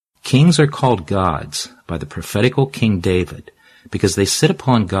Kings are called gods by the prophetical King David because they sit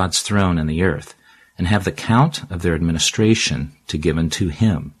upon God's throne in the earth and have the count of their administration to given to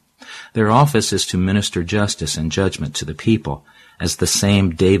him. Their office is to minister justice and judgment to the people, as the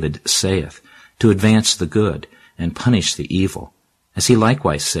same David saith, to advance the good and punish the evil, as he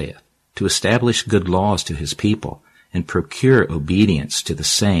likewise saith, to establish good laws to his people, and procure obedience to the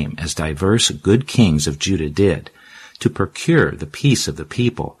same, as divers good kings of Judah did, to procure the peace of the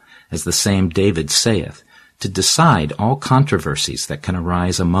people, as the same David saith, to decide all controversies that can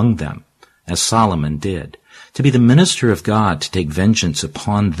arise among them, as Solomon did, to be the minister of God, to take vengeance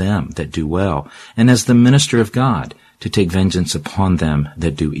upon them that do well, and as the minister of God, to take vengeance upon them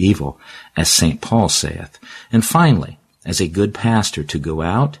that do evil, as St. Paul saith, and finally, as a good pastor, to go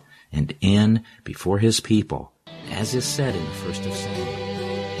out and in before his people, as is said in the first of Samuel.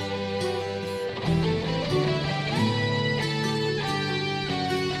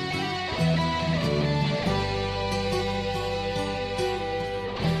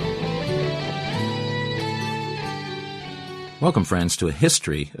 Welcome, friends, to a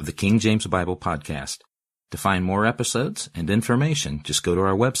history of the King James Bible podcast. To find more episodes and information, just go to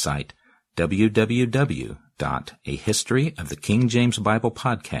our website,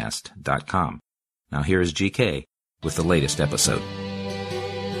 www.ahistoryofthekingJamesBiblePodcast.com. Now here is GK with the latest episode.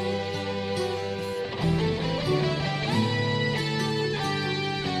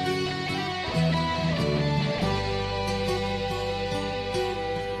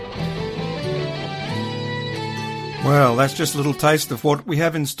 Well, that's just a little taste of what we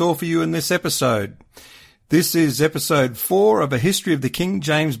have in store for you in this episode. This is episode 4 of A History of the King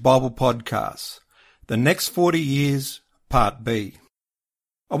James Bible podcast, The Next 40 Years, Part B.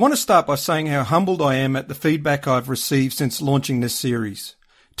 I want to start by saying how humbled I am at the feedback I've received since launching this series.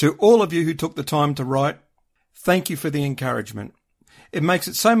 To all of you who took the time to write, thank you for the encouragement. It makes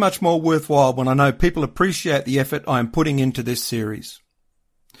it so much more worthwhile when I know people appreciate the effort I am putting into this series.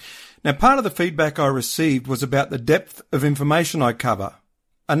 Now, part of the feedback I received was about the depth of information I cover.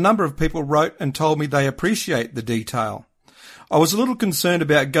 A number of people wrote and told me they appreciate the detail. I was a little concerned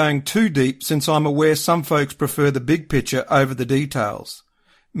about going too deep since I'm aware some folks prefer the big picture over the details.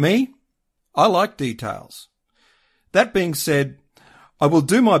 Me? I like details. That being said, I will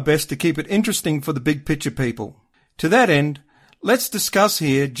do my best to keep it interesting for the big picture people. To that end, let's discuss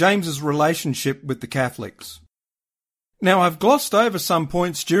here James's relationship with the Catholics. Now, I've glossed over some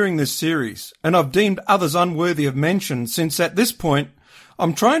points during this series, and I've deemed others unworthy of mention since at this point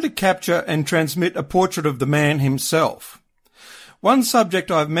I'm trying to capture and transmit a portrait of the man himself. One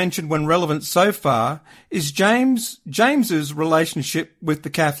subject I've mentioned when relevant so far is James's relationship with the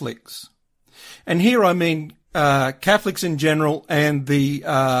Catholics. And here I mean Catholics in general and the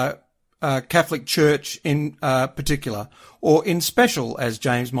Catholic Church in particular, or in special, as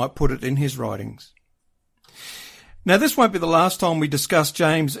James might put it in his writings. Now, this won't be the last time we discuss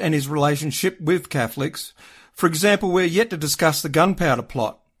James and his relationship with Catholics. For example, we're yet to discuss the gunpowder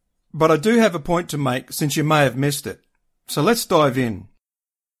plot, but I do have a point to make since you may have missed it. So let's dive in.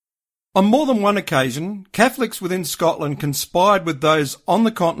 On more than one occasion, Catholics within Scotland conspired with those on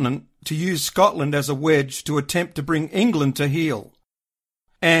the continent to use Scotland as a wedge to attempt to bring England to heel.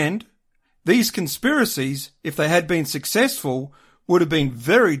 And these conspiracies, if they had been successful, would have been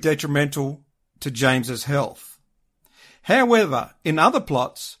very detrimental to James's health. However, in other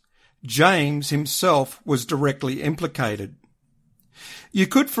plots, James himself was directly implicated. You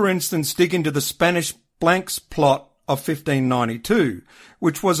could, for instance, dig into the Spanish Blanks plot of 1592,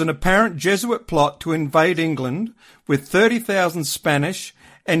 which was an apparent Jesuit plot to invade England with 30,000 Spanish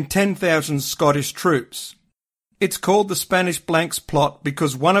and 10,000 Scottish troops. It's called the Spanish Blanks plot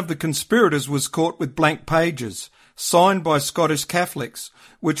because one of the conspirators was caught with blank pages, signed by Scottish Catholics,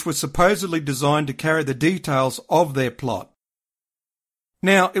 which were supposedly designed to carry the details of their plot.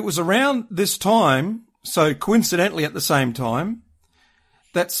 Now, it was around this time, so coincidentally at the same time,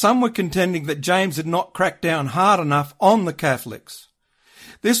 that some were contending that James had not cracked down hard enough on the Catholics.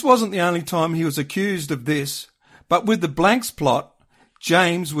 This wasn't the only time he was accused of this, but with the Blanks plot,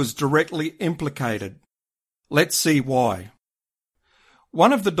 James was directly implicated. Let's see why.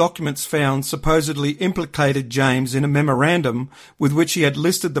 One of the documents found supposedly implicated James in a memorandum with which he had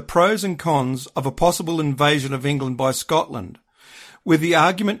listed the pros and cons of a possible invasion of England by Scotland, with the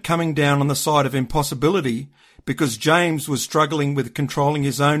argument coming down on the side of impossibility because James was struggling with controlling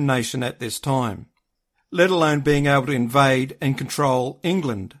his own nation at this time, let alone being able to invade and control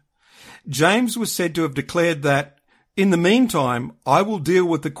England. James was said to have declared that, "In the meantime, I will deal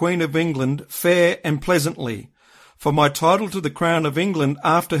with the Queen of England fair and pleasantly, for my title to the crown of England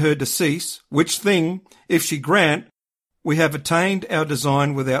after her decease, which thing, if she grant, we have attained our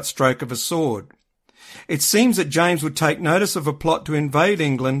design without stroke of a sword. It seems that James would take notice of a plot to invade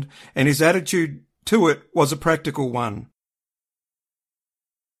England, and his attitude to it was a practical one.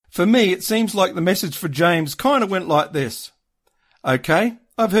 For me, it seems like the message for James kind of went like this. Okay,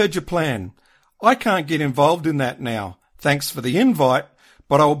 I've heard your plan. I can't get involved in that now. Thanks for the invite,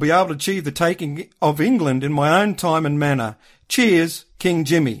 but I will be able to achieve the taking of England in my own time and manner. Cheers, King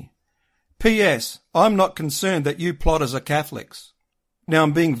Jimmy. P.S. I'm not concerned that you plotters are Catholics. Now,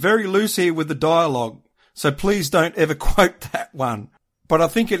 I'm being very loose here with the dialogue, so please don't ever quote that one. But I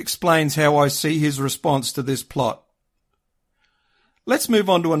think it explains how I see his response to this plot. Let's move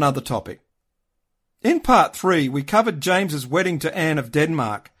on to another topic. In part 3, we covered James's wedding to Anne of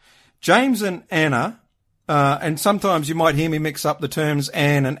Denmark. James and Anna, and sometimes you might hear me mix up the terms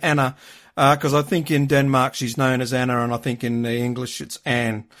Anne and Anna, because I think in Denmark she's known as Anna, and I think in the English it's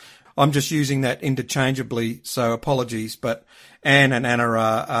Anne. I'm just using that interchangeably, so apologies, but Anne and Anna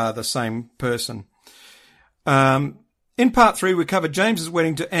are the same person. In part 3, we covered James's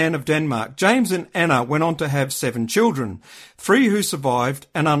wedding to Anne of Denmark. James and Anna went on to have 7 children, 3 who survived,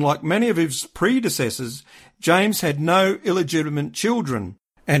 and unlike many of his predecessors, James had no illegitimate children,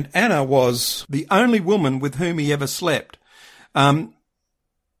 and Anna was the only woman with whom he ever slept.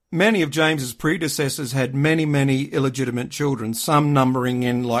 Many of James's predecessors had many illegitimate children, some numbering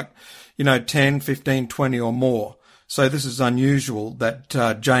in 10, 15, 20 or more. So this is unusual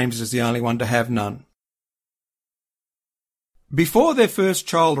that James is the only one to have none. Before their first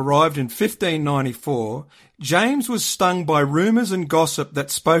child arrived in 1594, James was stung by rumours and gossip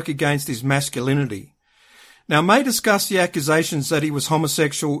that spoke against his masculinity. Now, I may discuss the accusations that he was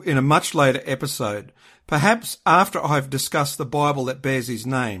homosexual in a much later episode, perhaps after I've discussed the Bible that bears his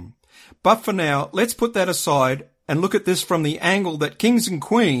name. But for now, let's put that aside and look at this from the angle that kings and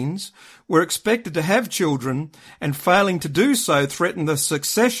queens were expected to have children, and failing to do so threatened the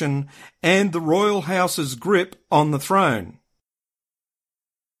succession and the royal house's grip on the throne.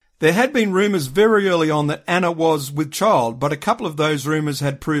 There had been rumours very early on that Anna was with child, but a couple of those rumours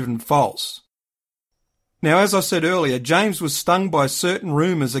had proven false. Now, as I said earlier, James was stung by certain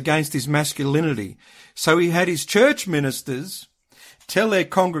rumours against his masculinity, so he had his church ministers tell their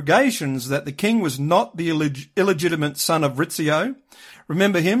congregations that the king was not the illegitimate son of Rizzio.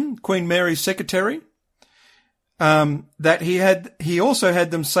 Remember him, Queen Mary's secretary? That he also had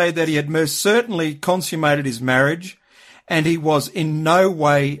them say that he had most certainly consummated his marriage, and he was in no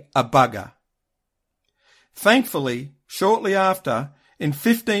way a bugger. Thankfully, shortly after, in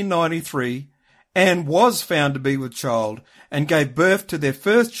 1593, Anne was found to be with child and gave birth to their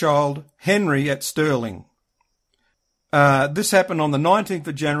first child, Henry, at Stirling. This happened on the 19th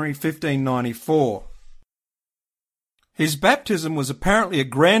of January 1594. His baptism was apparently a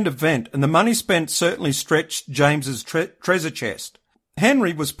grand event, and the money spent certainly stretched James's treasure chest.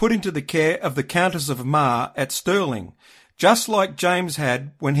 Henry was put into the care of the Countess of Mar at Stirling, just like James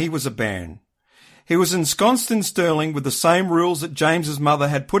had when he was a bairn. He was ensconced in Stirling with the same rules that James's mother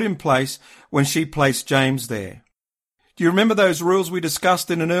had put in place when she placed James there. Do you remember those rules we discussed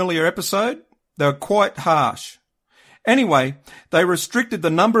in an earlier episode? They were quite harsh. Anyway, they restricted the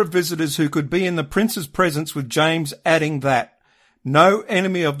number of visitors who could be in the prince's presence, with James adding that no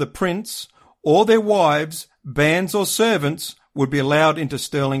enemy of the prince or their wives, bands or servants would be allowed into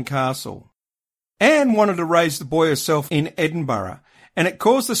Stirling Castle. Anne wanted to raise the boy herself in Edinburgh, and it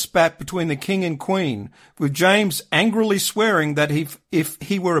caused a spat between the king and queen, with James angrily swearing that if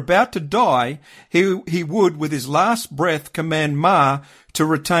he were about to die, he would, with his last breath, command Mar to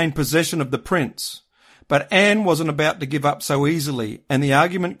retain possession of the prince. But Anne wasn't about to give up so easily, and the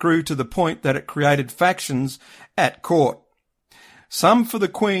argument grew to the point that it created factions at court. Some for the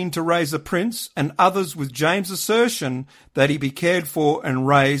Queen to raise the prince, and others with James' assertion that he be cared for and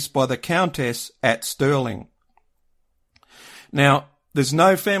raised by the Countess at Stirling. Now, there's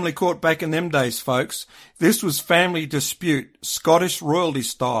no family court back in them days, folks. This was family dispute, Scottish royalty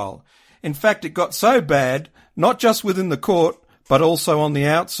style. In fact, it got so bad, not just within the court, but also on the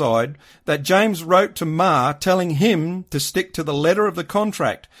outside, that James wrote to Mar telling him to stick to the letter of the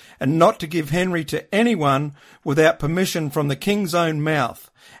contract and not to give Henry to anyone without permission from the king's own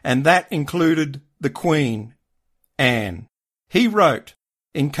mouth, and that included the Queen, Anne. He wrote,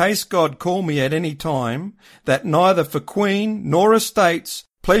 "In case God call me at any time, that neither for Queen nor estates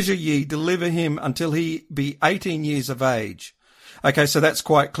pleasure ye deliver him until he be 18 years of age." Okay, so that's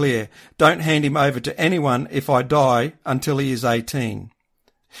quite clear. Don't hand him over to anyone if I die until he is 18.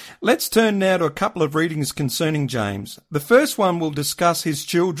 Let's turn now to a couple of readings concerning James. The first one will discuss his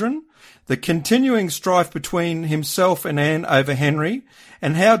children, the continuing strife between himself and Anne over Henry,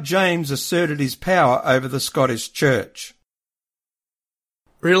 and how James asserted his power over the Scottish Church.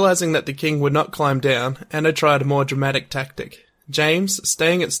 Realising that the king would not climb down, Anna tried a more dramatic tactic. James,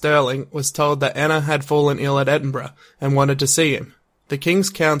 staying at Stirling, was told that Anna had fallen ill at Edinburgh and wanted to see him. The king's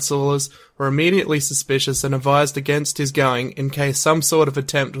counsellors were immediately suspicious and advised against his going in case some sort of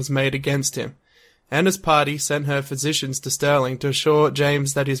attempt was made against him. Anna's party sent her physicians to Stirling to assure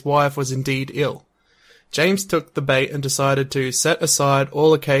James that his wife was indeed ill. James took the bait and decided to set aside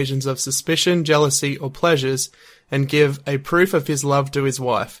all occasions of suspicion, jealousy, or pleasures and give a proof of his love to his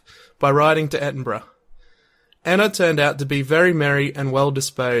wife by riding to Edinburgh. Anna turned out to be very merry and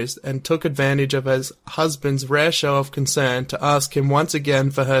well-disposed, and took advantage of her husband's rare show of concern to ask him once again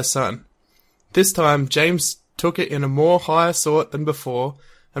for her son. This time James took it in a more higher sort than before,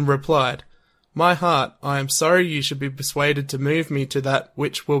 and replied, "My heart, I am sorry you should be persuaded to move me to that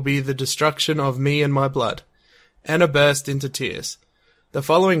which will be the destruction of me and my blood." Anna burst into tears. The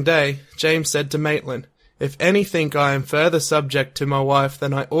following day James said to Maitland, "If any think I am further subject to my wife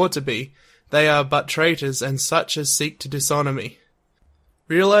than I ought to be, they are but traitors and such as seek to dishonour me."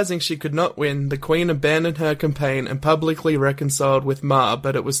 Realising she could not win, the Queen abandoned her campaign and publicly reconciled with Mar,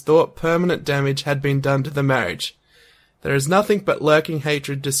 but it was thought permanent damage had been done to the marriage. "There is nothing but lurking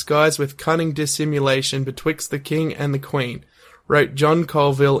hatred disguised with cunning dissimulation betwixt the King and the Queen," wrote John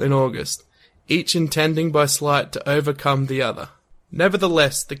Colville in August, each intending by sleight to overcome the other.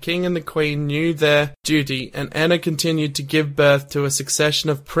 Nevertheless, the King and the Queen knew their duty, and Anna continued to give birth to a succession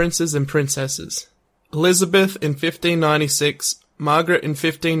of princes and princesses. Elizabeth in 1596, Margaret in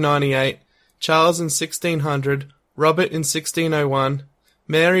 1598, Charles in 1600, Robert in 1601,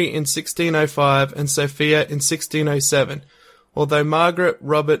 Mary in 1605, and Sophia in 1607. Although Margaret,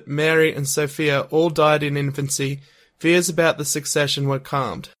 Robert, Mary, and Sophia all died in infancy, fears about the succession were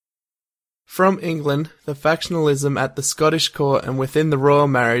calmed. From England, the factionalism at the Scottish court and within the royal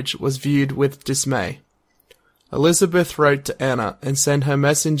marriage was viewed with dismay. Elizabeth wrote to Anna and sent her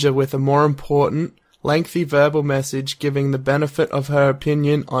messenger with a more important, lengthy verbal message giving the benefit of her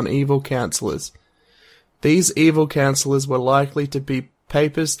opinion on evil counsellors. These evil counsellors were likely to be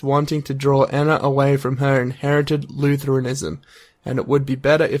papists wanting to draw Anna away from her inherited Lutheranism, and it would be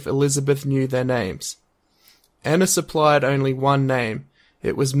better if Elizabeth knew their names. Anna supplied only one name.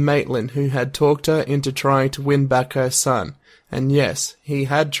 It was Maitland who had talked her into trying to win back her son, and yes, he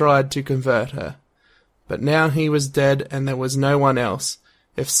had tried to convert her. But now he was dead and there was no one else.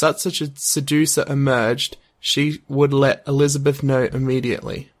 If such a seducer emerged, she would let Elizabeth know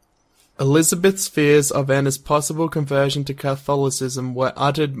immediately. Elizabeth's fears of Anna's possible conversion to Catholicism were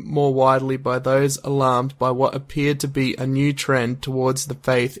uttered more widely by those alarmed by what appeared to be a new trend towards the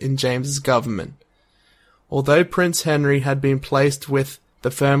faith in James's government. Although Prince Henry had been placed with the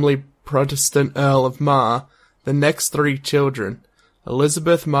firmly Protestant Earl of Mar, the next three children,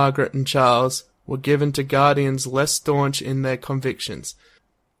 Elizabeth, Margaret, and Charles, were given to guardians less staunch in their convictions.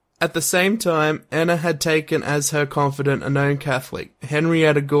 At the same time, Anna had taken as her confidant a known Catholic,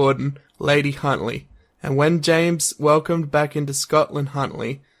 Henrietta Gordon, Lady Huntley, and when James welcomed back into Scotland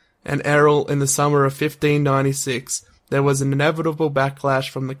Huntley and Errol in the summer of 1596, there was an inevitable backlash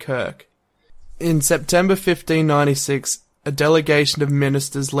from the Kirk. In September 1596, a delegation of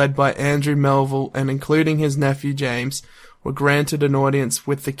ministers led by Andrew Melville and including his nephew James were granted an audience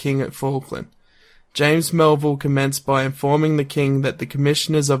with the king at Falkland. James Melville commenced by informing the king that the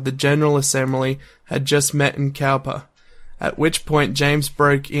commissioners of the General Assembly had just met in Cowper, at which point James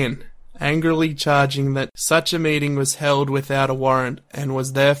broke in, angrily charging that such a meeting was held without a warrant and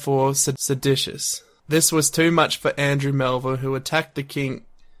was therefore seditious. This was too much for Andrew Melville, who attacked the king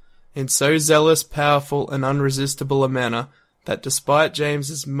in so zealous, powerful, and unresistible a manner that despite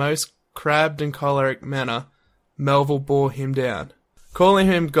James's most crabbed and choleric manner, Melville bore him down. Calling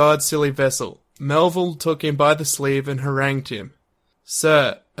him God's silly vessel, Melville took him by the sleeve and harangued him.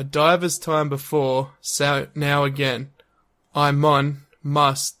 "Sir, a divers time before, so now again, I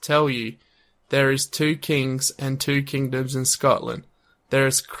must tell you, there is 2 kings and 2 kingdoms in Scotland. There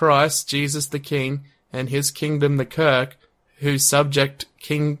is Christ Jesus the King, and his kingdom the Kirk, whose subject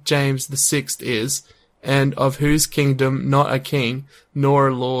King James the Sixth is, and of whose kingdom not a king, nor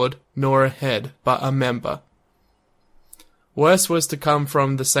a lord, nor a head, but a member." Worse was to come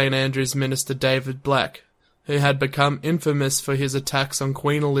from the St. Andrew's minister David Black, who had become infamous for his attacks on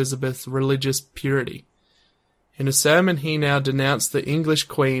Queen Elizabeth's religious purity. In a sermon he now denounced the English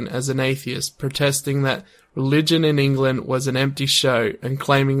Queen as an atheist, protesting that religion in England was an empty show and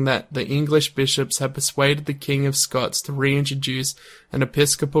claiming that the English bishops had persuaded the King of Scots to reintroduce an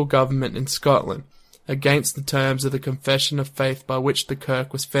episcopal government in Scotland, against the terms of the confession of faith by which the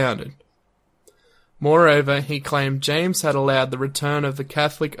Kirk was founded. Moreover, he claimed James had allowed the return of the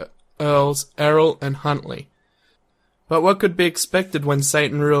Catholic Earls Errol and Huntley. But what could be expected when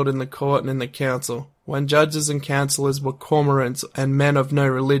Satan ruled in the court and in the council, when judges and councillors were cormorants and men of no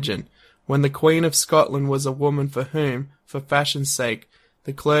religion, when the Queen of Scotland was a woman for whom, for fashion's sake,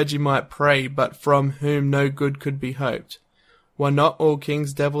 the clergy might pray, but from whom no good could be hoped? Were not all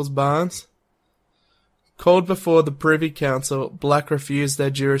kings devils' barns? Called before the Privy Council, Black refused their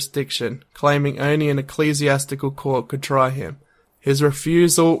jurisdiction, claiming only an ecclesiastical court could try him. His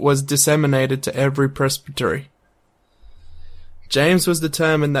refusal was disseminated to every presbytery. James was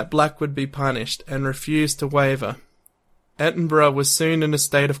determined that Black would be punished, and refused to waver. Edinburgh was soon in a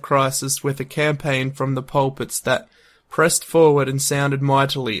state of crisis, with a campaign from the pulpits that pressed forward and sounded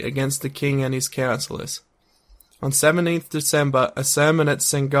mightily against the king and his councillors. On 17th December, a sermon at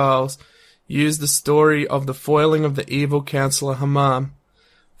St. Giles used the story of the foiling of the evil counsellor Haman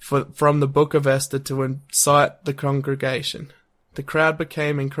from the Book of Esther to incite the congregation. The crowd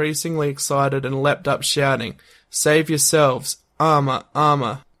became increasingly excited and leapt up shouting, "Save yourselves! Armour!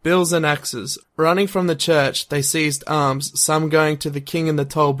 Armour! Bills and axes!" Running from the church, they seized arms, some going to the king in the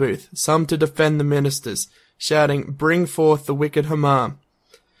toll booth, some to defend the ministers, shouting, "Bring forth the wicked Haman!"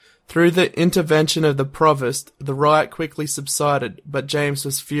 Through the intervention of the provost, the riot quickly subsided, but James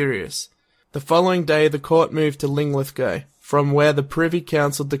was furious. The following day the court moved to Linlithgow, from where the Privy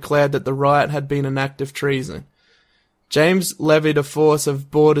Council declared that the riot had been an act of treason. James levied a force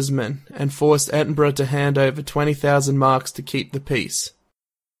of bordersmen and forced Edinburgh to hand over 20,000 marks to keep the peace.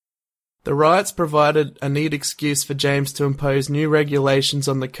 The riots provided a neat excuse for James to impose new regulations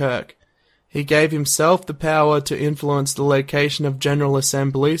on the Kirk. He gave himself the power to influence the location of general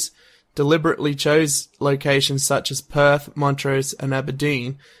assemblies, deliberately chose locations such as Perth, Montrose and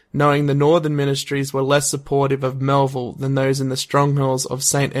Aberdeen, knowing the northern ministries were less supportive of Melville than those in the strongholds of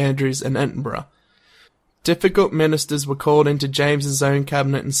St Andrews and Edinburgh. Difficult ministers were called into James's own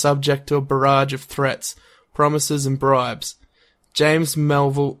cabinet and subject to a barrage of threats, promises and bribes. James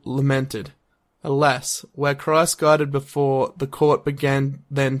Melville lamented, "Alas, where Christ guided before, the court began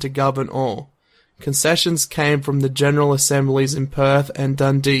then to govern all." Concessions came from the General Assemblies in Perth and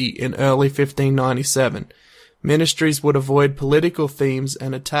Dundee in early 1597. Ministries would avoid political themes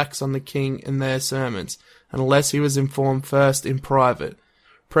and attacks on the king in their sermons, unless he was informed first in private.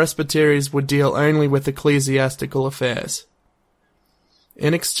 Presbyteries would deal only with ecclesiastical affairs.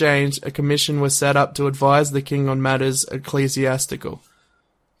 In exchange, a commission was set up to advise the king on matters ecclesiastical.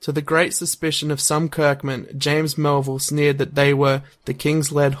 To the great suspicion of some kirkmen, James Melville sneered that they were the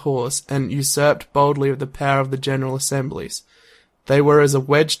king's led horse, and usurped boldly of the power of the General Assemblies. They were as a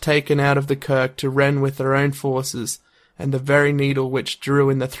wedge taken out of the Kirk to rend with their own forces, and the very needle which drew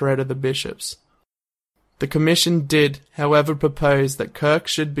in the thread of the bishops. The commission did, however, propose that Kirk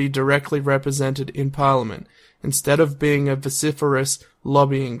should be directly represented in Parliament, instead of being a vociferous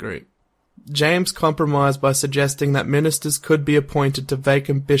lobbying group. James compromised by suggesting that ministers could be appointed to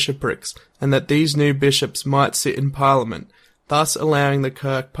vacant bishoprics, and that these new bishops might sit in Parliament, thus allowing the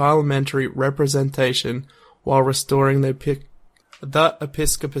Kirk parliamentary representation while restoring the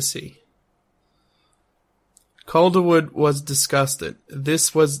episcopacy. Calderwood was disgusted.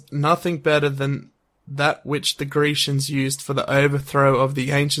 This was nothing better than that which the Grecians used for the overthrow of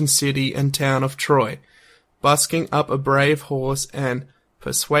the ancient city and town of Troy, busking up a brave horse and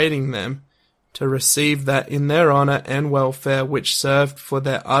persuading them to receive that in their honour and welfare which served for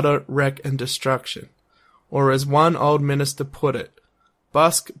their utter wreck and destruction. Or as one old minister put it,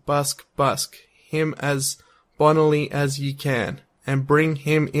 "Busk, busk, busk, him as bonnily as ye can, and bring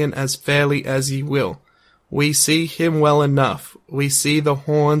him in as fairly as ye will. We see him well enough, we see the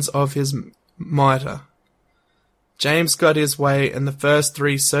horns of his mitre." James got his way, and the first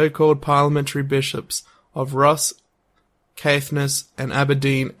three so-called parliamentary bishops of Ross, Caithness and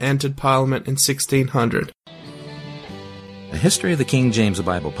Aberdeen entered Parliament in 1600. The History of the King James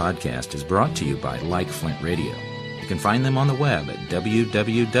Bible podcast is brought to you by Like Flint Radio. You can find them on the web at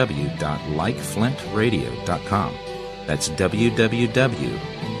www.likeflintradio.com. That's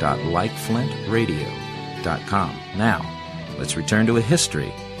www.likeflintradio.com. Now, let's return to a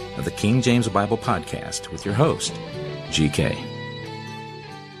history of the King James Bible podcast with your host, GK.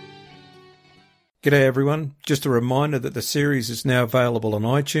 G'day everyone. Just a reminder that the series is now available on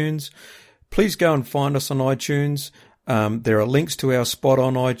iTunes. Please go and find us on iTunes. There are links to our spot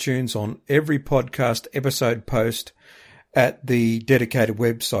on iTunes on every podcast episode post at the dedicated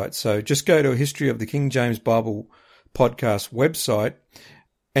website. So just go to a History of the King James Bible podcast website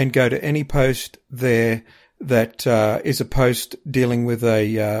and go to any post there that is a post dealing with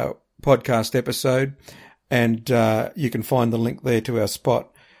a podcast episode, and you can find the link there to our spot.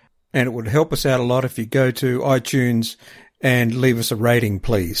 And it would help us out a lot if you go to iTunes and leave us a rating,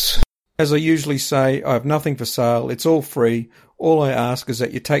 please. As I usually say, I have nothing for sale. It's all free. All I ask is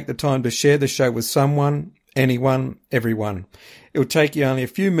that you take the time to share the show with someone, anyone, everyone. It will take you only a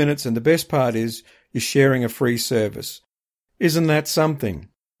few minutes, and the best part is you're sharing a free service. Isn't that something?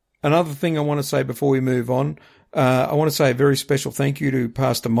 Another thing I want to say before we move on, I want to say a very special thank you to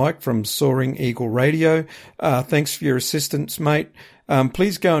Pastor Mike from Soaring Eagle Radio. Thanks for your assistance, mate.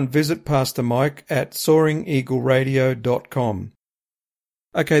 Please go and visit Pastor Mike at soaringeagleradio.com.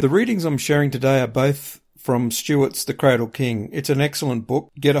 Okay, the readings I'm sharing today are both from Stewart's The Cradle King. It's an excellent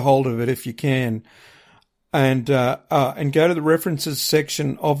book. Get a hold of it if you can. And go to the references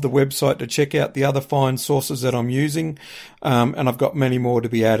section of the website to check out the other fine sources that I'm using. And I've got many more to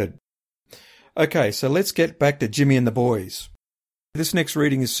be added. Okay, so let's get back to Jimmy and the boys. This next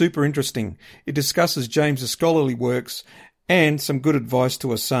reading is super interesting. It discusses James's scholarly works and some good advice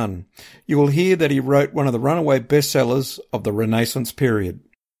to a son. You will hear that he wrote one of the runaway bestsellers of the Renaissance period.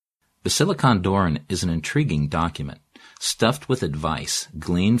 Basilicon Doran is an intriguing document, stuffed with advice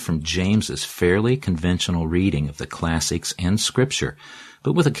gleaned from James's fairly conventional reading of the classics and Scripture,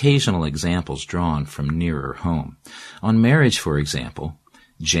 but with occasional examples drawn from nearer home. On marriage, for example,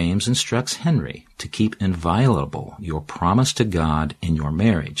 James instructs Henry to keep inviolable your promise to God in your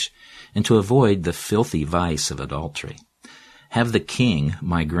marriage, and to avoid the filthy vice of adultery. Have the king,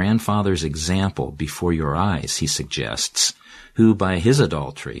 my grandfather's example, before your eyes, he suggests, who by his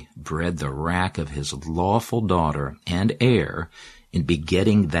adultery bred the wrack of his lawful daughter and heir in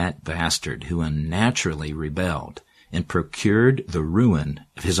begetting that bastard who unnaturally rebelled and procured the ruin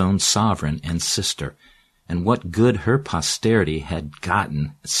of his own sovereign and sister, and what good her posterity had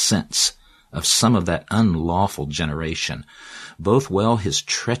gotten since of some of that unlawful generation, both well his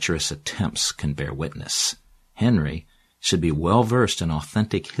treacherous attempts can bear witness. Henry should be well versed in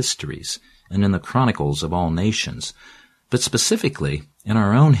authentic histories and in the chronicles of all nations, but specifically in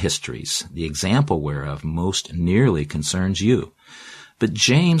our own histories, the example whereof most nearly concerns you. But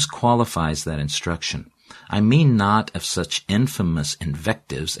James qualifies that instruction. I mean not of such infamous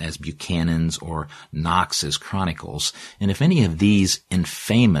invectives as Buchanan's or Knox's chronicles, and if any of these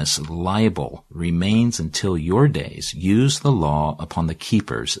infamous libel remains until your days, use the law upon the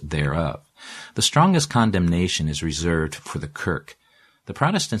keepers thereof. The strongest condemnation is reserved for the Kirk. The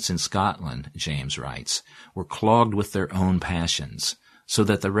Protestants in Scotland, James writes, were clogged with their own passions, so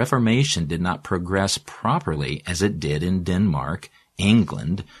that the Reformation did not progress properly as it did in Denmark,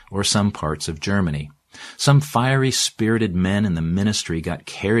 England, or some parts of Germany. Some fiery, spirited men in the ministry got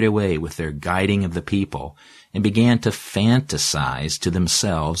carried away with their guiding of the people and began to fantasize to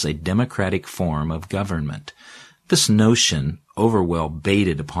themselves a democratic form of government. This notion, overwell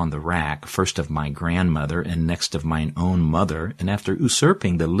baited upon the rack, first of my grandmother and next of mine own mother, and after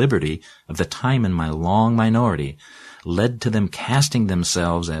usurping the liberty of the time in my long minority, led to them casting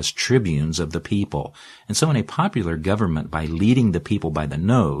themselves as tribunes of the people, and so in a popular government by leading the people by the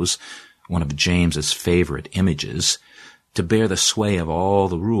nose, one of James's favorite images, to bear the sway of all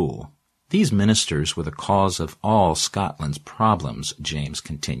the rule. These ministers were the cause of all Scotland's problems, James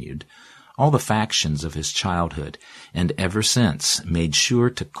continued, all the factions of his childhood, and ever since made sure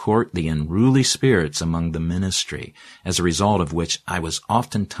to court the unruly spirits among the ministry, as a result of which I was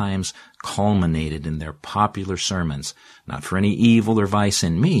oftentimes culminated in their popular sermons, not for any evil or vice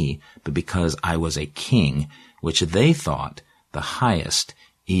in me, but because I was a king, which they thought the highest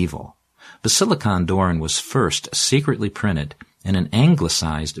evil. Basilicon Doran was first secretly printed in an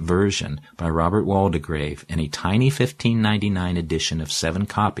anglicized version by Robert Waldegrave in a tiny 1599 edition of 7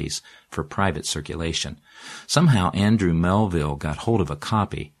 copies for private circulation. Somehow Andrew Melville got hold of a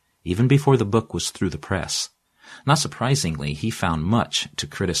copy, even before the book was through the press. Not surprisingly, he found much to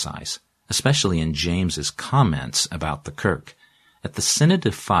criticize, especially in James's comments about the Kirk. At the Synod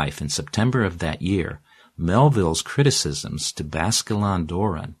of Fife in September of that year, Melville's criticisms to Basilicon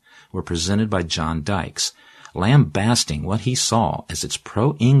Doran were presented by John Dykes, lambasting what he saw as its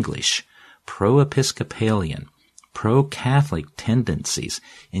pro-English, pro-Episcopalian, pro-Catholic tendencies,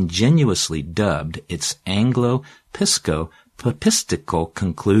 ingenuously dubbed its Anglo-Pisco-Papistical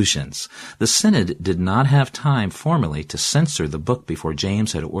conclusions. The Synod did not have time formally to censor the book before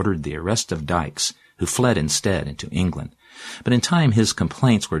James had ordered the arrest of Dykes, who fled instead into England. But in time, his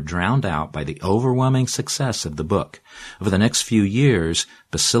complaints were drowned out by the overwhelming success of the book. Over the next few years,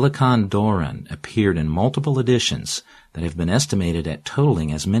 Basilicon Doron appeared in multiple editions that have been estimated at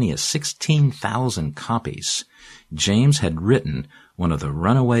totaling as many as 16,000 copies. James had written one of the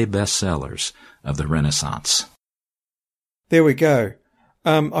runaway bestsellers of the Renaissance. There we go.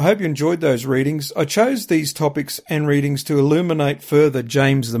 I hope you enjoyed those readings. I chose these topics and readings to illuminate further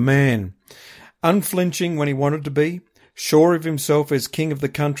James the man. Unflinching when he wanted to be, sure of himself as king of the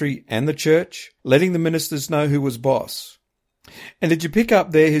country and the church, letting the ministers know who was boss. And did you pick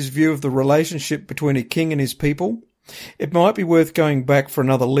up there his view of the relationship between a king and his people? It might be worth going back for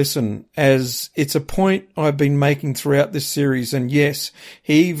another listen, as it's a point I've been making throughout this series, and yes,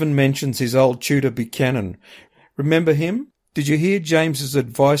 he even mentions his old tutor Buchanan. Remember him? Did you hear James's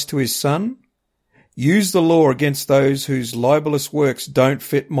advice to his son? Use the law against those whose libellous works don't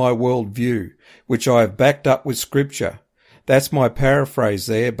fit my world view, which I have backed up with scripture. That's my paraphrase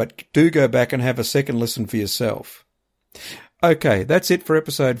there, but do go back and have a second listen for yourself. Okay, that's it for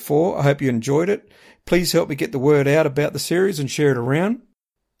episode 4. I hope you enjoyed it. Please help me get the word out about the series and share it around.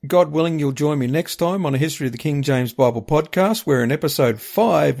 God willing, you'll join me next time on a History of the King James Bible podcast, where in episode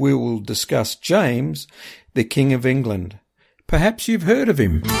 5 we will discuss James, the King of England. Perhaps you've heard of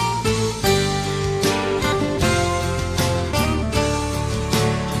him.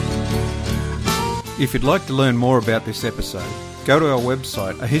 If you'd like to learn more about this episode, go to our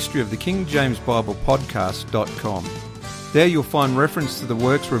website, ahistoryofthekingjameSbiblepodcast.com. There you'll find reference to the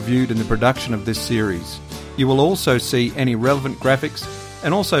works reviewed in the production of this series. You will also see any relevant graphics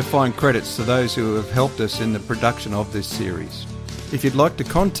and also find credits to those who have helped us in the production of this series. If you'd like to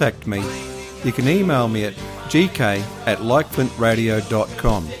contact me, you can email me at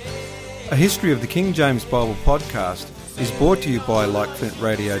gk@likeflintradio.com. A History of the King James Bible podcast is brought to you by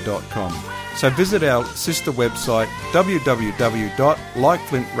likeflintradio.com. So visit our sister website,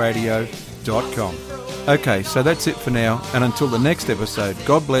 www.likeflintradio.com. Okay, so that's it for now, and until the next episode,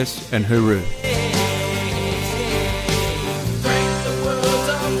 God bless and hooroo.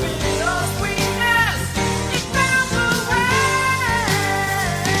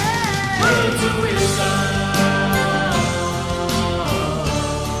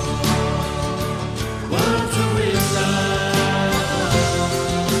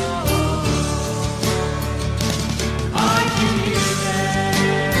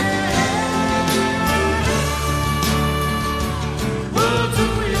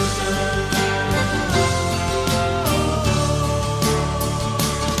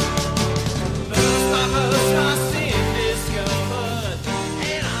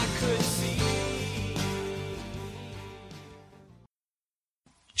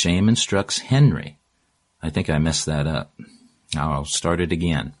 James instructs Henry. I think I messed that up. I'll start it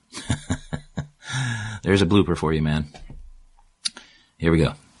again. There's a blooper for you, man. Here we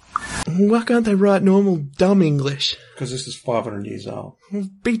go. Why can't they write normal dumb English? Because this is 500 years old.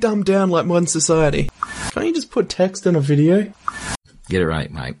 Be dumbed down like modern society. Can't you just put text in a video? Get it right,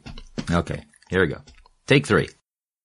 Mike. Okay, here we go. Take 3.